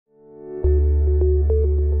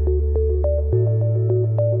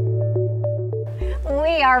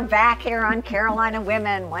We are back here on Carolina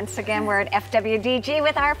Women. Once again, we're at FWDG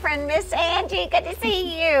with our friend Miss Angie. Good to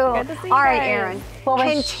see you. Good to see you. All right, Erin, well,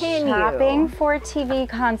 continue. Shopping for TV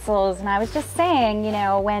consoles, and I was just saying, you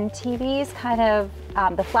know, when TVs kind of,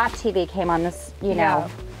 the flat TV came on this, you know,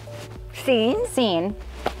 scene,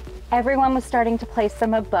 everyone was starting to place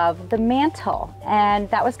them above the mantle. And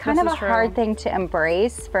that was kind of a hard thing to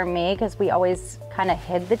embrace for me, because we always kind of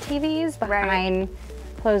hid the TVs behind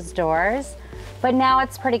closed doors. But now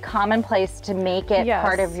it's pretty commonplace to make it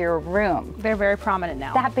part of your room. They're very prominent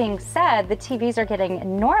now. That being said, the TVs are getting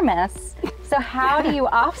enormous. So how do you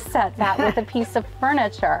offset that with a piece of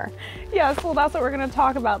furniture? Yes, well, that's what we're going to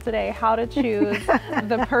talk about today, how to choose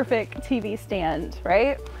the perfect TV stand,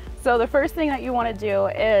 right? So the first thing that you want to do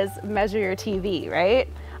is measure your TV, right?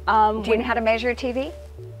 Do you know how to measure a TV?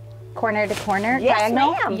 Corner to corner, yes,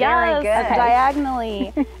 diagonal? Yes, very good.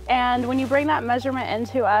 Diagonally. And when you bring that measurement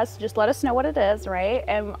into us, just let us know what it is, right?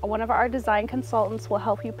 And one of our design consultants will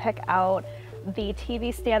help you pick out the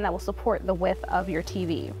TV stand that will support the width of your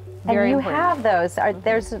TV. And you have those.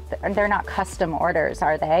 They're not custom orders,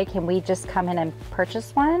 are they? Can we just come in and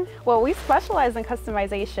purchase one? Well, we specialize in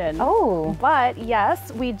customization. Oh. But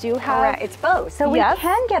yes, we do have. Correct. It's both. So we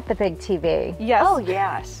can get the big TV. Yes. Oh,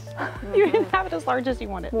 yes. You can have it as large as you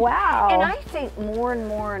want it. Wow. And I think more and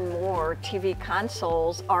more and more TV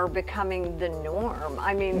consoles are becoming the norm.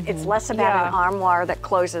 I mean, it's less about an armoire that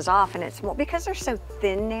closes off, and it's more because they're so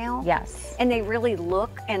thin now. Yes. And they really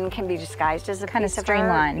look and can be disguised as a kind piece of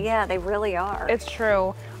streamlined. art. Yeah, they really are. It's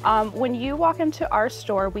true. When you walk into our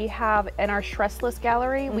store, we have in our Stressless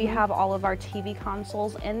gallery, we have all of our TV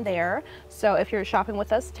consoles in there. So if you're shopping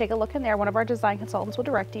with us, take a look in there. One of our design consultants will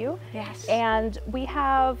direct you. Yes. And we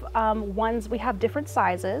have we have different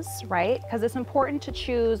sizes, right? Because it's important to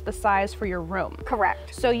choose the size for your room.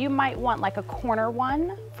 Correct. So you might want like a corner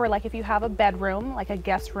one for like if you have a bedroom, like a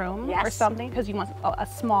guest room or something, because you want a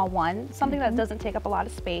small one, something that doesn't take up a lot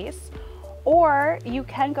of space. Or you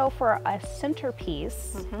can go for a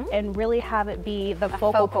centerpiece and really have it be the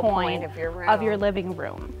focal point of your room. Of your living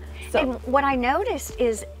room. So, and what I noticed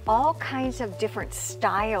is all kinds of different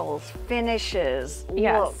styles, finishes,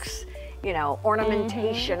 looks, you know,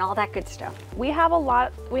 ornamentation, all that good stuff. We have a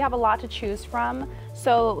lot to choose from.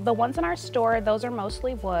 So the ones in our store, those are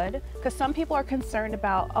mostly wood, because some people are concerned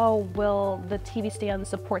about, oh, will the TV stand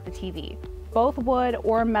support the TV? Both wood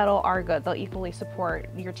or metal are good. They'll equally support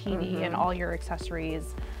your TV and all your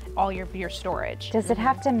accessories, all your storage. Does it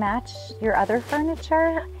have to match your other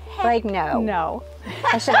furniture? Like, no. No.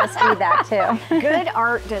 I should ask you that too. Good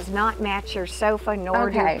art does not match your sofa nor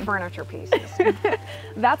do furniture pieces.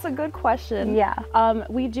 That's a good question. Yeah.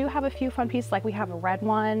 We do have a few fun pieces, like we have a red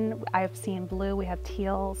one, I've seen blue, we have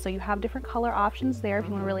teal, so you have different color options there if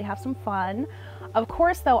you want to really have some fun. Of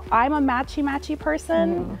course, though, I'm a matchy-matchy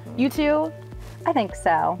person. You too? I think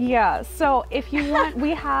so. Yeah, so if you want, we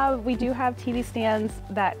do have TV stands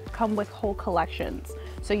that come with whole collections.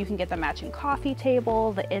 So you can get the matching coffee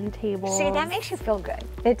table, the end table. See, that makes you feel good.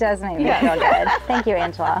 It does make me feel good. Thank you,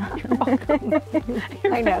 Angela. You're welcome.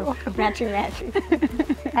 I know,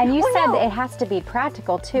 matchy-matchy. And you said it has to be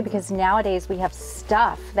practical too, because nowadays we have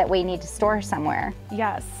stuff that we need to store somewhere.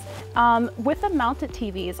 Yes. With the mounted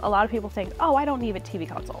TVs, a lot of people think, oh, I don't need a TV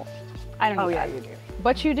console. I don't need that. You do.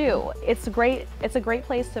 But you do. It's a great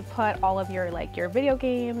place to put all of your your video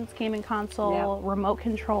games, gaming console, remote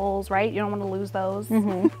controls, right? You don't want to lose those.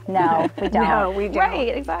 No, we don't. No, we don't.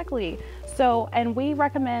 Right, exactly. So, and we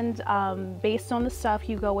recommend, based on the stuff,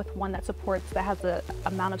 you go with one that has the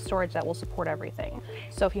amount of storage that will support everything.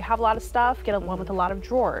 So if you have a lot of stuff, get one with a lot of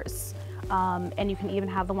drawers. And you can even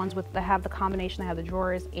have the ones that have the combination, they have the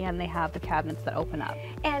drawers and they have the cabinets that open up.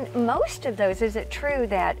 And most of those, is it true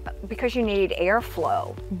that because you need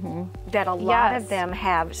airflow, that a lot of them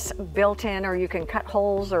have built in, or you can cut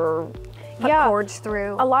holes or put cords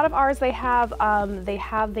through? A lot of ours, they have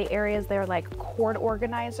the areas, they're like cord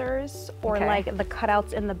organizers, or like the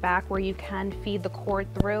cutouts in the back where you can feed the cord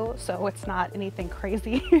through, so it's not anything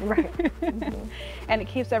crazy. Right. And it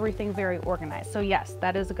keeps everything very organized. So yes,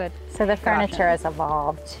 that is a good So the furniture has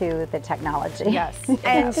evolved to the technology. Yes.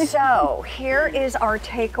 And so here is our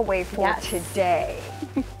takeaway for today.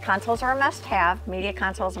 Consoles are a must-have. Media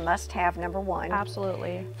consoles a must-have, #1.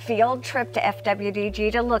 Absolutely. Field trip to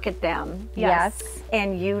FWDG to look at them. Yes.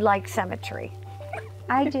 And you like symmetry.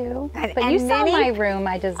 I do. But and you saw my room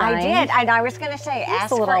I designed. I did. And I was going to say, ask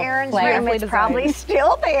for Erin's room. It's probably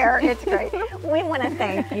still there. It's great. We want to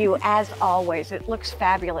thank you, as always. It looks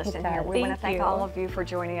fabulous in here. We want to thank all of you for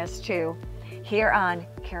joining us, too, here on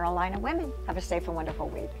Carolina Women. Have a safe and wonderful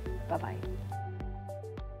week. Bye-bye.